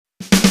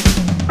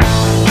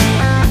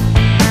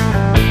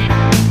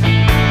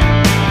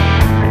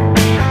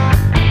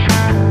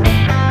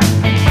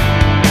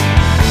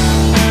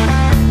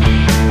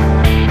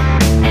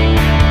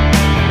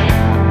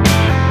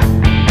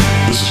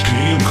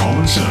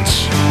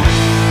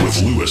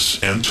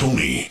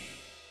Tony.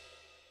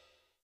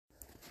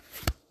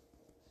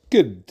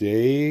 Good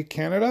day,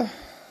 Canada.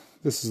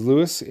 This is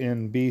Lewis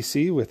in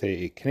BC with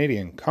a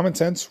Canadian Common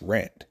Sense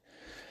rant.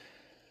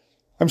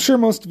 I'm sure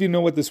most of you know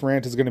what this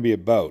rant is going to be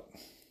about,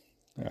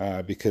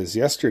 because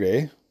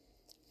yesterday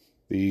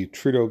the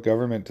Trudeau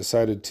government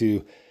decided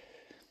to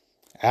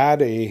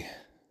add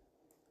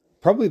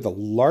probably the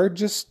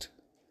largest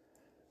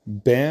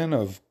ban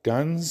of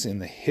guns in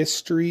the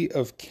history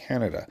of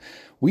Canada.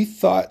 We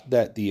thought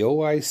that the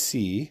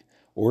OIC,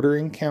 Order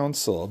in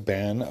Council,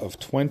 ban of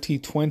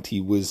 2020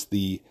 was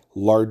the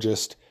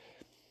largest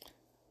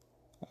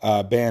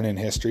ban in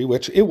history,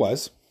 which it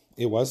was.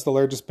 It was the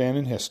largest ban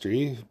in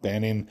history,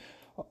 banning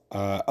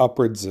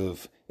upwards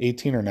of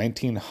 18 or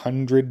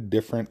 1900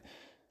 different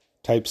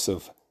types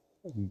of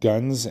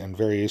guns and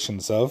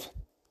variations of.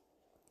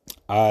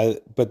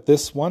 But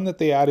this one that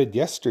they added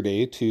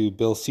yesterday to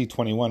Bill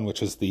C-21,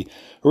 which is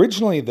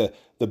originally the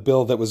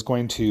bill that was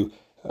going to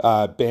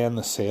ban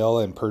the sale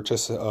and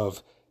purchase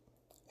of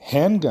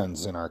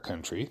handguns in our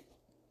country,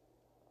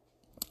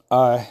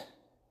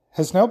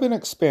 has now been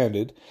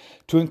expanded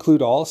to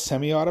include all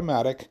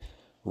semi-automatic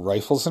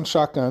rifles and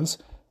shotguns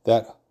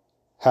that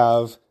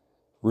have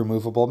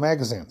removable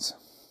magazines.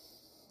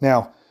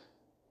 Now,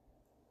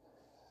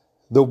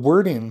 the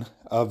wording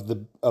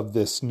of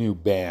this new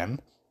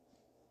ban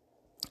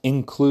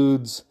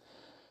includes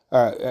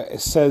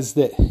says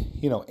that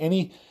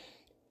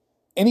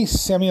any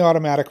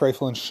semi-automatic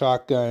rifle and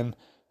shotgun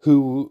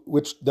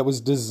that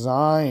was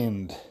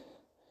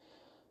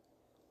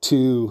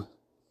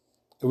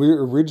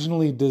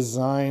originally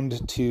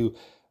designed to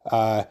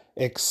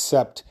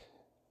accept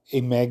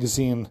a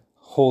magazine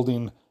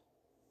holding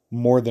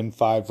more than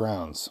 5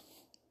 rounds,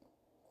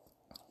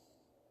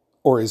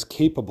 or is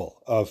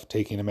capable of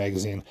taking a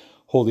magazine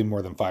holding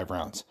more than 5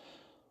 rounds.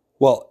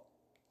 Well,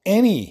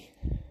 any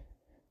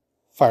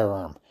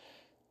firearm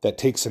that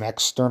takes an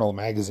external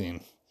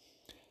magazine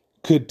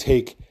could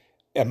take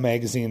a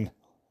magazine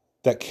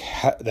that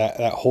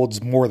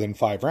holds more than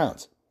 5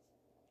 rounds.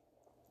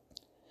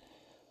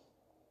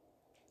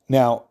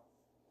 Now,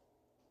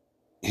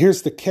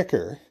 here's the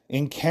kicker.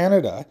 In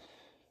Canada,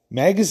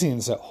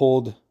 magazines that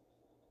hold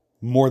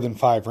more than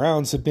 5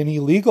 rounds have been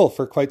illegal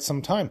for quite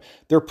some time.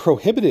 They're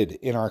prohibited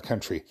in our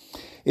country.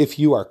 If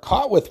you are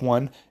caught with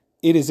one,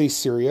 it is a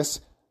serious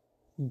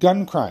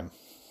gun crime.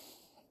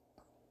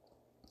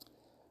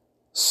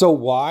 So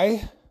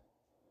why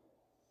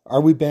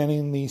are we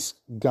banning these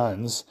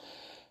guns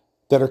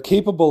that are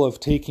capable of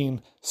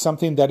taking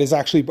something that is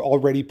actually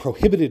already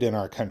prohibited in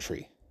our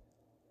country?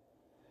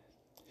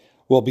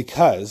 Well,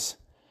 because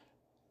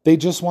they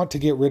just want to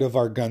get rid of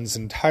our guns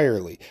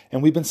entirely.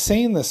 And we've been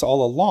saying this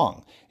all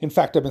along. In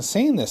fact, I've been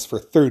saying this for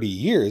 30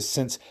 years,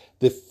 since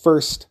the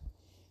first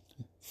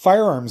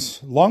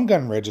firearms long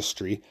gun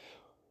registry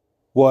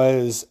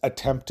was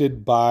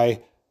attempted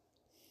by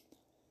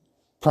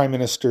Prime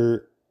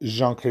Minister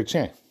Jean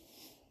Chrétien.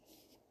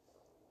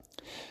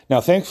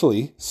 Now,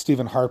 thankfully,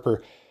 Stephen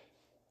Harper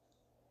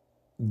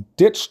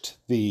ditched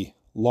the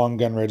long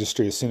gun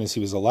registry as soon as he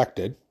was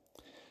elected,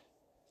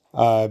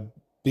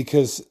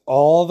 because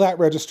all that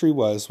registry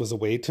was a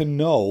way to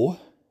know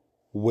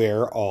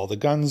where all the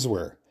guns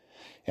were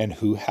and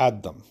who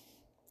had them,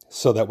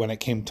 so that when it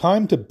came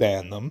time to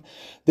ban them,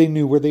 they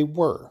knew where they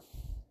were.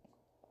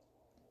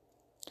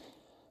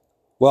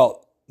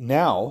 Well,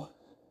 now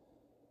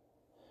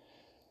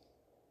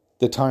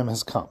the time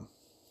has come.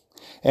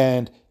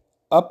 And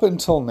up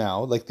until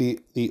now, like the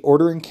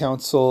Order in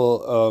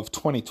Council of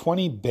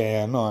 2020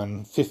 ban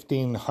on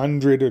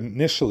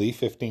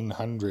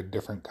 1,500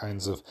 different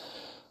kinds of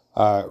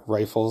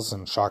rifles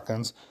and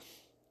shotguns,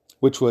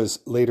 which was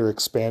later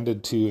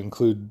expanded to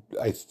include,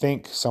 I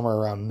think, somewhere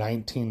around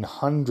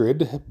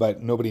 1,900,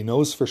 but nobody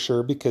knows for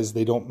sure because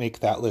they don't make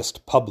that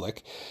list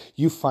public.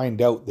 You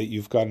find out that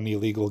you've got an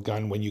illegal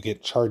gun when you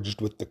get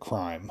charged with the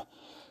crime.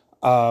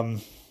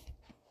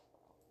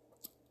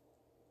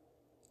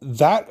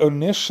 That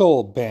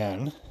initial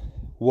ban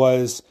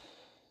was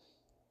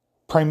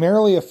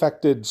primarily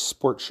affected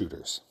sport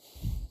shooters.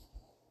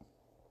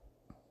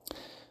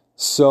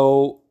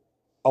 So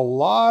a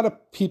lot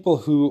of people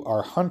who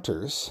are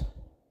hunters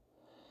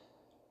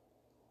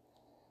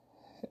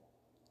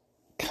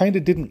kind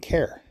of didn't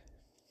care,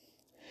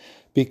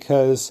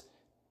 because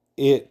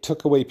it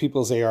took away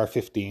people's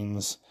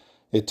AR-15s.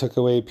 It took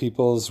away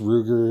people's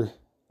Ruger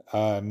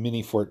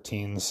Mini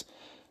 14s.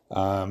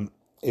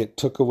 It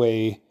took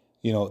away,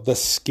 the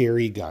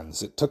scary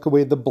guns. It took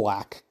away the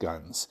black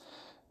guns.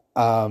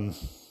 And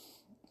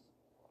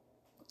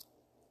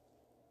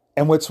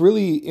what's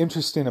really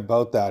interesting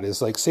about that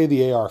is, like, say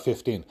the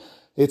AR-15.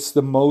 It's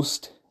the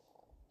most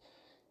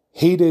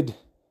hated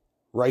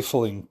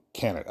rifle in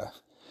Canada.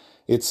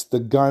 It's the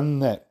gun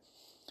that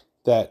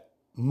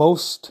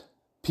most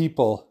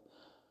people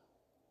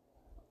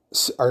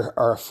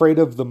are afraid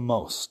of the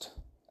most,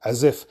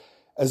 as if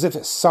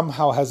it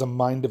somehow has a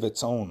mind of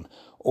its own,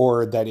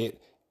 or that it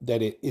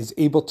is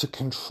able to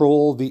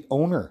control the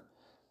owner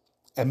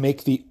and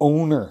make the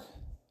owner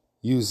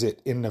use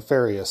it in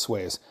nefarious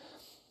ways.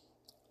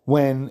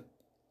 When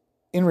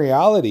in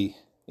reality,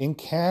 in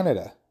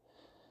Canada,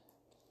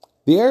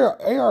 the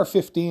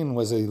AR-15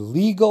 was a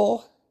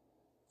legal,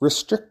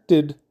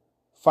 restricted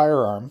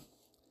firearm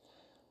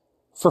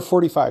for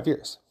 45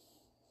 years.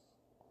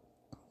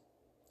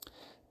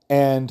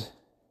 And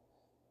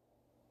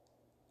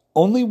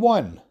only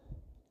one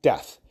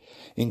death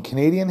in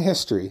Canadian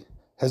history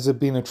has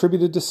been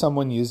attributed to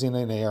someone using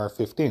an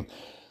AR-15.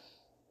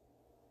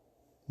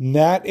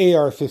 That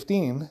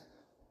AR-15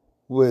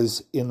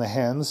 was in the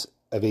hands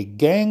of a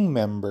gang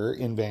member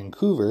in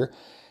Vancouver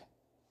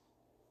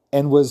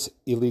and was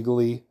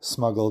illegally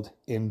smuggled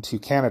into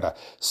Canada.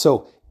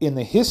 So, in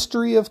the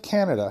history of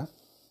Canada,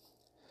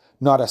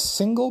 not a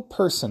single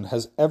person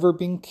has ever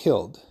been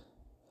killed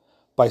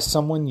by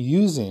someone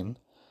using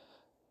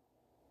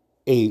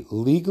a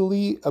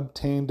legally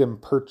obtained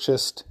and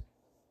purchased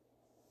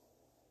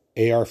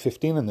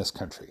AR-15 in this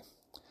country.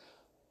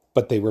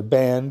 But they were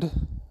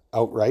banned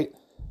outright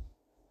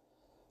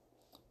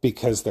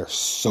because they're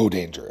so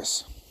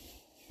dangerous.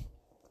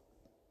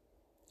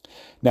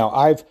 Now,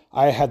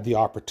 I had the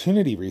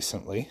opportunity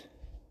recently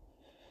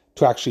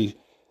to actually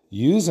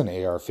use an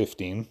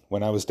AR-15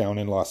 when I was down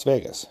in Las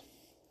Vegas.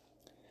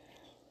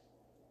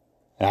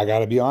 And I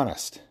gotta be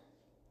honest,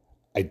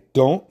 I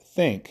don't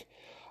think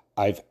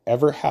I've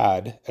ever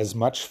had as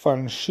much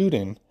fun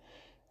shooting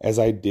as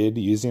I did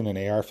using an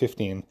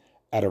AR-15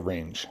 at a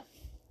range.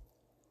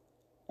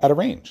 At a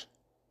range.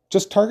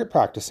 Just target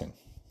practicing.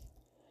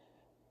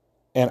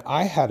 And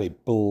I had a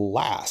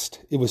blast.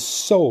 It was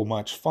so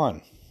much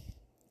fun.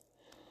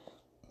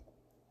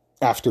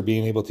 After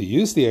being able to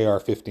use the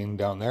AR-15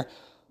 down there,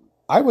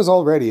 I was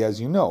already,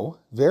 as you know,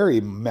 very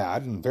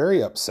mad and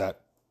very upset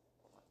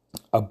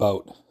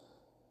about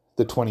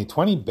the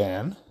 2020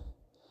 ban.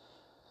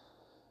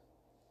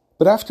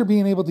 But after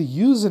being able to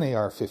use an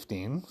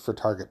AR-15 for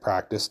target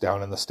practice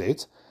down in the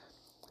States,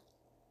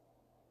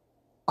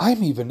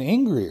 I'm even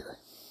angrier.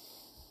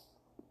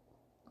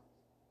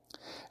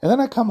 And then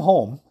I come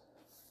home,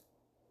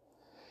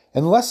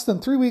 and less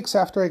than 3 weeks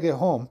after I get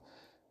home,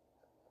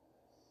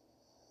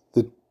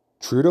 the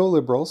Trudeau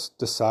Liberals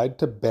decide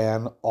to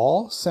ban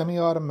all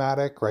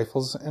semi-automatic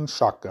rifles and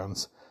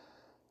shotguns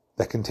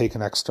that can take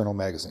an external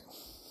magazine.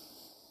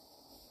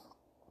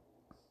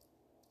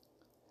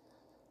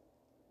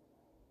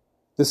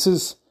 This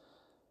is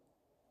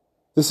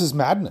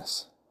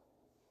madness.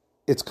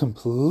 It's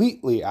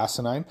completely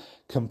asinine,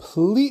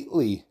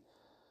 completely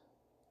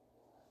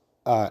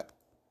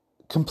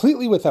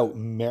without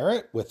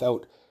merit,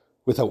 without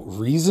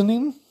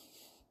reasoning.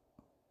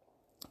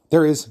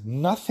 There is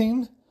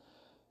nothing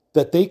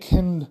that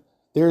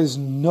there is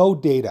no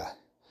data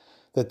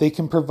that they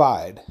can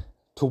provide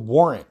to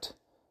warrant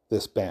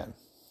this ban.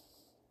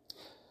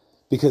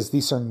 Because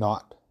these are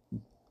not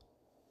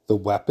the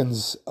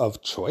weapons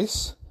of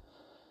choice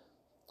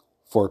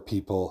for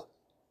people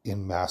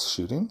in mass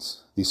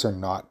shootings. These are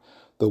not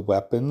the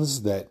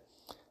weapons that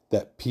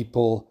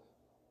people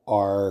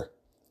are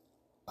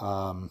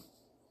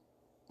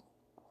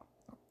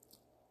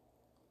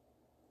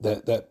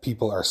that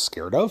people are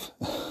scared of.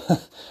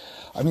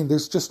 I mean,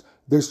 there's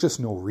just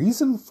no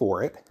reason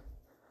for it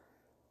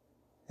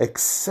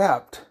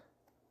except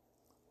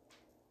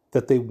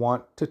that they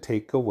want to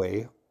take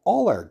away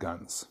all our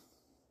guns.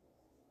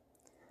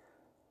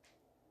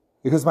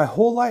 Because my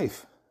whole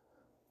life,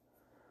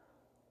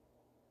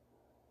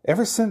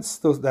 ever since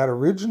that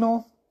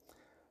original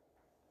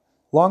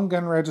long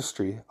gun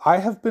registry, I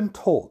have been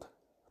told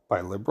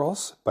by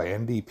Liberals, by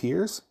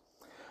NDPers,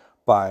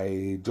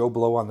 by Joe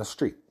Blow on the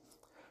street,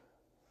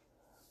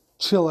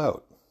 chill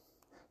out.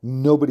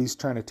 Nobody's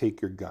trying to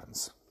take your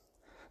guns.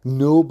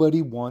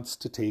 Nobody wants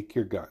to take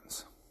your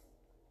guns.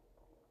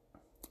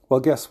 Well,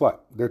 guess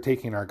what? They're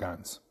taking our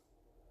guns.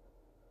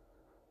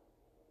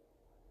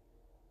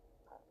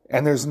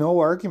 And there's no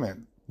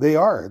argument. They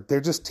are.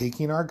 They're just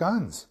taking our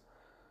guns.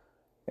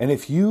 And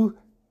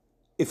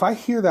if I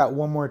hear that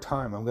one more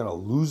time, I'm going to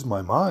lose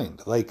my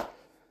mind. Like,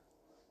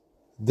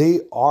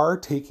 they are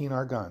taking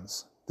our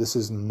guns. This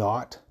is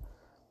not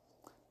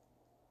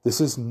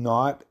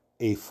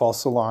a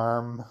false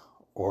alarm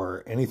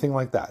or anything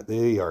like that.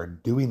 They are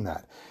doing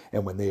that.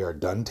 And when they are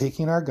done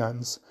taking our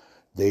guns,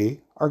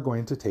 they are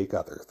going to take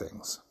other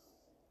things.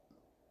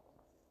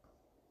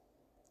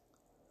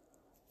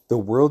 The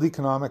World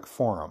Economic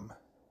Forum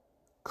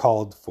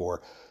called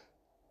for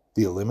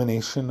the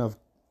elimination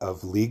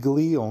of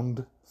legally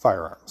owned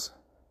firearms.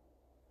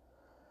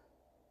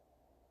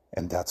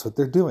 And that's what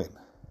they're doing.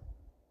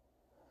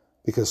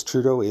 Because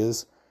Trudeau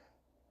is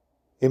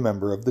a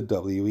member of the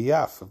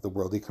WEF, of the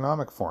World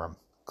Economic Forum,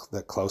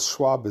 that Klaus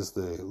Schwab is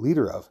the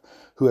leader of,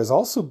 who has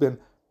also been,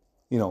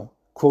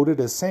 quoted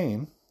as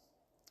saying,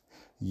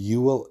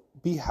 you will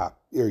be happy,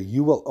 or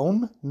you will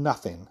own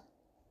nothing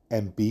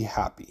and be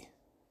happy.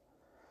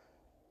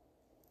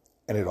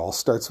 And it all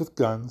starts with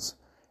guns,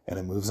 and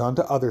it moves on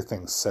to other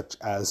things, such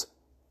as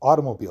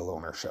automobile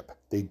ownership.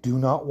 They do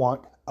not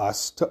want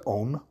us to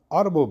own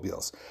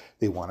automobiles.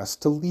 They want us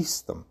to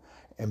lease them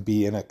and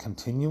be in a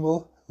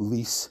continual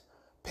lease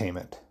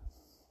payment.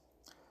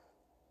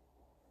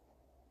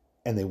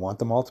 and they want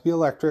them all to be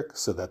electric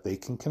so that they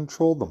can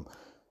control them.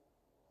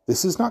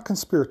 This is not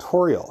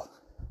conspiratorial.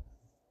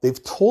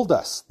 They've told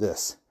us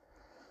this.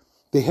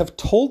 They have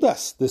told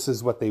us this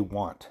is what they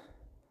want.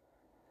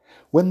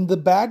 When the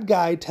bad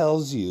guy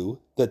tells you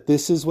that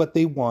this is what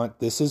they want,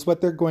 this is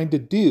what they're going to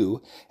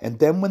do, and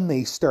then when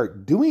they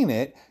start doing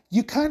it,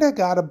 you kind of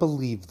got to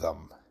believe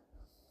them.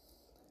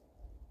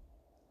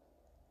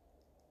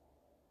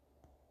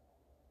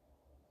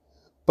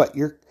 But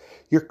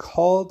you're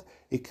called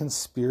a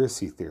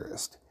conspiracy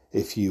theorist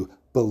if you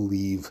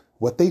believe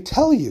what they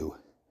tell you.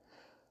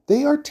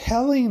 They are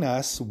telling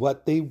us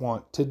what they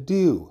want to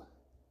do.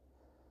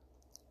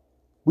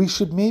 We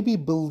should maybe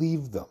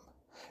believe them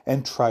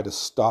and try to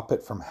stop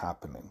it from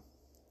happening.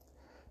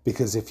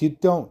 Because if you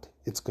don't,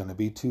 it's going to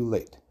be too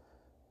late.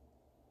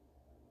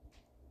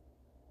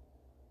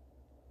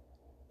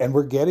 And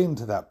we're getting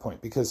to that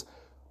point because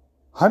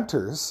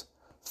hunters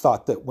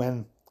thought that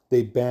when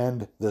they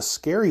banned the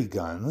scary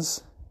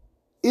guns,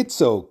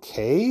 it's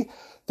okay.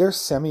 They're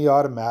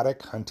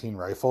semi-automatic hunting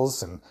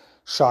rifles and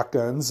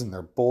shotguns and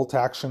their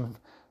bolt-action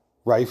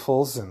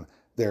rifles and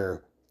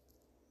their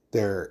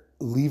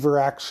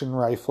lever-action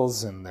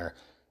rifles and their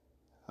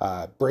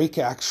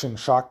break-action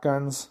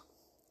shotguns.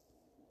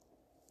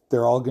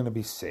 They're all going to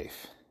be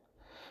safe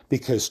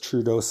because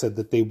Trudeau said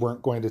that they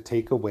weren't going to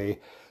take away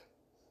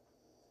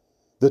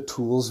the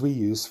tools we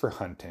use for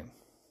hunting.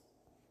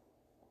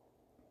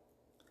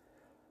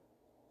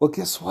 Well,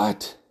 guess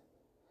what?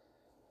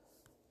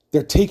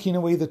 They're taking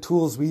away the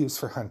tools we use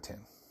for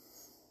hunting.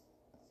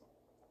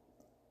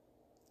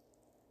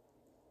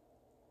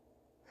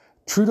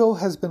 Trudeau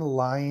has been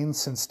lying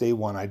since day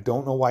one. I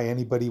don't know why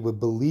anybody would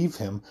believe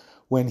him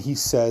when he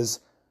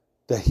says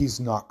that he's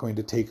not going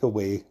to take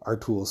away our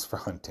tools for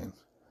hunting.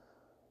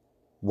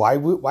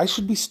 Why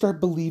should we start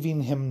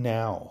believing him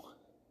now?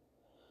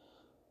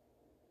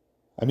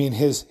 I mean,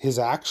 his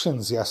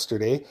actions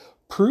yesterday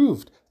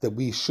proved that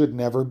we should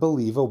never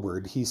believe a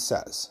word he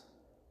says.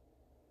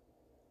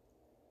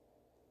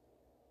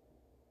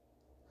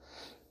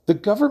 The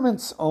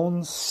government's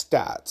own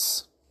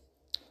stats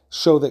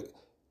show that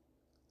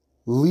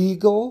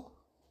legal,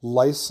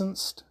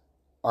 licensed,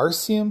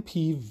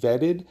 RCMP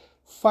vetted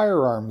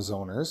firearms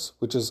owners,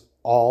 which is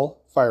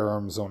all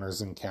firearms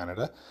owners in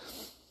Canada,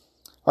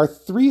 are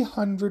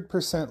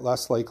 300%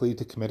 less likely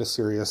to commit a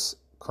serious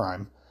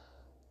crime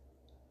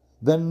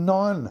than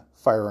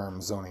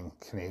non-firearm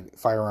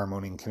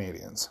owning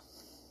Canadians.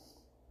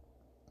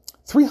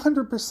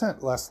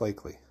 300% less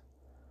likely.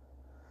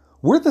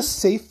 We're the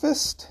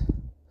safest,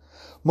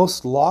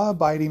 most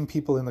law-abiding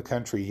people in the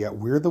country, yet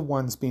we're the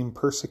ones being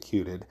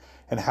persecuted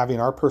and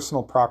having our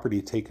personal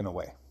property taken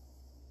away.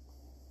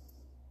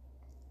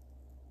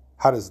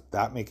 How does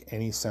that make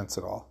any sense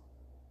at all?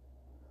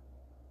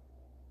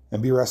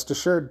 And be rest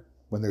assured,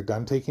 when they're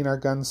done taking our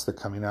guns, they're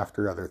coming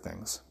after other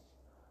things.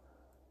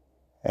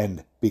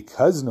 And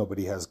because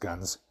nobody has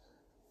guns,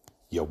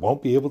 you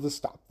won't be able to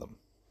stop them.